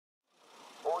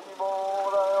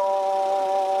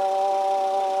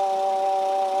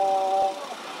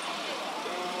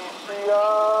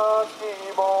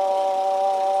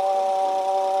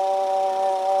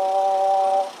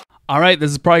All right,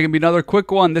 this is probably going to be another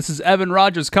quick one. This is Evan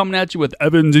Rogers coming at you with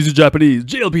Evan's Easy Japanese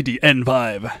JLPT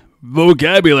N5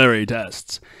 vocabulary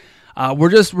tests. We're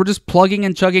just plugging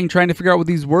and chugging, trying to figure out what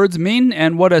these words mean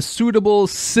and what a suitable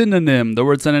synonym. The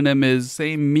word synonym is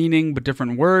same meaning but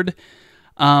different word.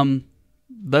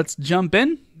 Let's jump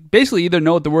in. Basically, either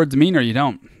know what the words mean or you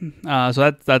don't.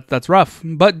 So that's rough.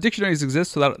 But dictionaries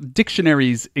exist,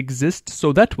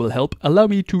 so that will help allow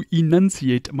me to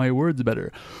enunciate my words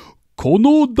better. こ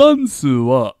のダンス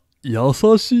は優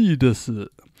しいです.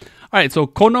 Alright, so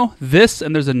kono, this,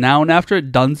 and there's a noun after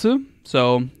it, dansu.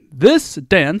 So this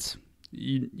dance,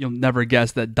 you'll never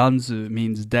guess that dansu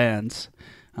means dance.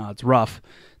 It's rough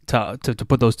to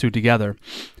put those two together.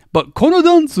 But kono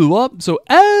dansu wa, so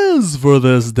as for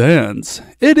this dance,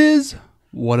 it is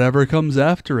whatever comes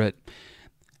after it.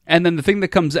 And then the thing that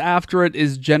comes after it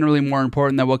is generally more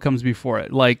important than what comes before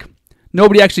it. Like,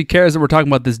 nobody actually cares that we're talking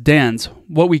about this dance.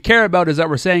 What we care about is that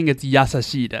we're saying it's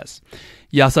yasashi desu.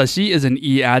 Yasashi is an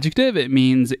e adjective. It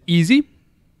means easy.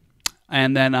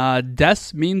 And then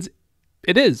desu means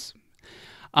it is.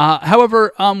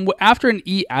 However, after an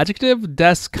e adjective,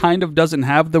 desu kind of doesn't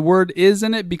have the word is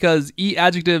in it because e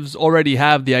adjectives already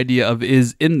have the idea of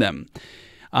is in them.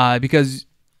 Because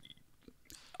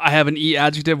I have an e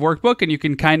adjective workbook, and you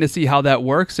can kind of see how that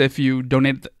works if you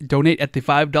donate at the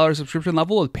 $5 subscription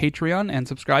level with Patreon and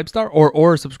Subscribestar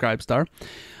or Subscribestar.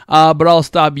 But I'll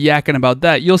stop yakking about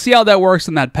that. You'll see how that works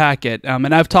in that packet,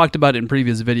 and I've talked about it in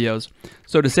previous videos.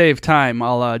 So to save time,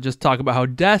 I'll just talk about how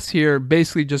desu here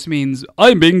basically just means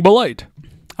I'm being polite.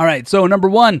 All right, so number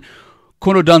one,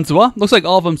 kono dansu wa. Looks like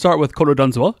all of them start with kono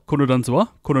dansu wa, kono dansu wa,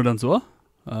 kono dansu wa.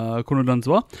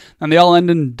 And they all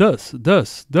end in dus.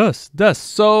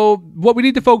 So what we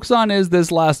need to focus on is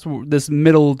this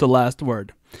middle to last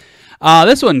word.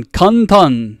 This one,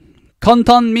 kantan.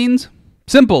 Kantan means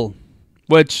simple,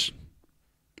 which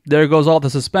there goes all the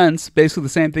suspense. Basically the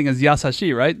same thing as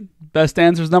yasashi, right? Best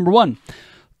answer is number one.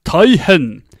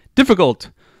 Taihen, difficult.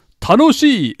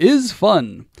 Tanoshii is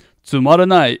fun.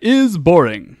 Tsumaranai is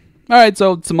boring. All right,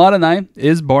 so tsumaranai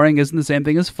is boring, isn't the same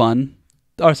thing as fun.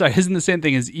 Oh, sorry, isn't the same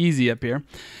thing as easy up here.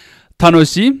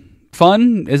 Tanoshi,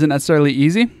 fun, isn't necessarily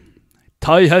easy.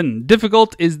 Taihen,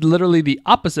 difficult, is literally the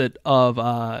opposite of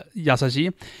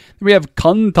yasashi. We have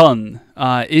kantan,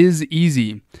 is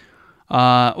easy.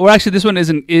 Or actually, this one is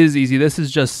easy. This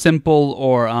is just simple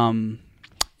or,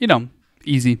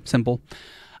 easy, simple.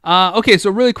 Okay,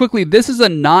 so really quickly, this is a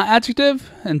not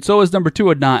adjective, and so is number two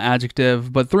a not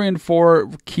adjective, but 3 and 4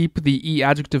 keep the e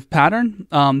adjective pattern.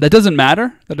 That doesn't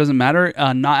matter.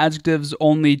 Not adjectives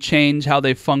only change how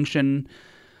they function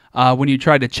when you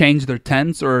try to change their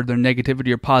tense or their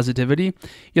negativity or positivity.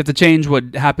 You have to change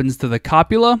what happens to the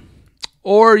copula,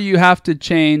 or you have to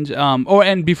change,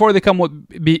 and before they come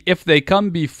if they come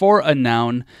before a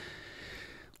noun,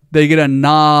 they get a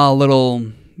na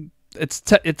little.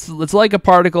 It's like a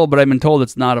particle, but I've been told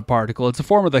it's not a particle. It's a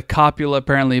form of the copula,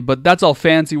 apparently, but that's all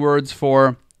fancy words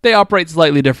for they operate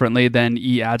slightly differently than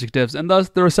e adjectives, and thus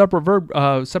they're a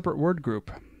separate word group.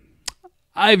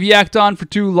 I've yacked on for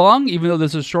too long, even though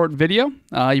this is a short video.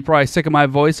 You're probably sick of my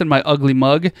voice and my ugly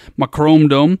mug, my chrome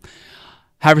dome.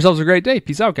 Have yourselves a great day.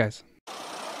 Peace out, guys.